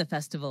do in the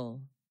festival?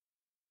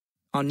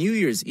 On New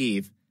Year's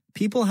Eve,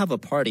 people have a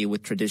party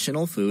with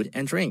traditional food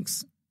and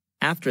drinks.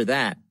 After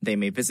that, they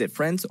may visit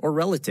friends or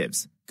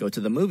relatives, go to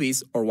the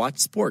movies, or watch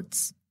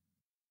sports.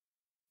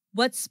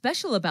 What's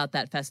special about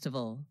that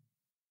festival?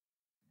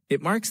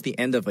 It marks the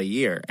end of a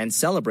year and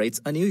celebrates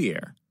a new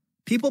year.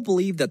 People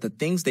believe that the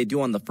things they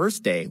do on the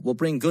first day will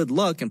bring good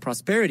luck and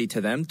prosperity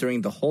to them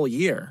during the whole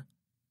year.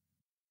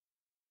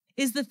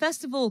 Is the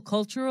festival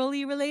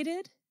culturally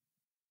related?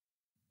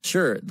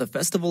 Sure, the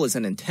festival is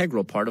an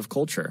integral part of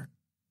culture.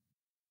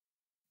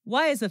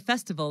 Why is a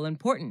festival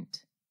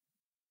important?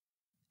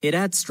 It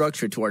adds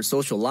structure to our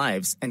social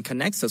lives and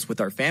connects us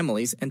with our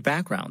families and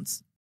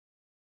backgrounds.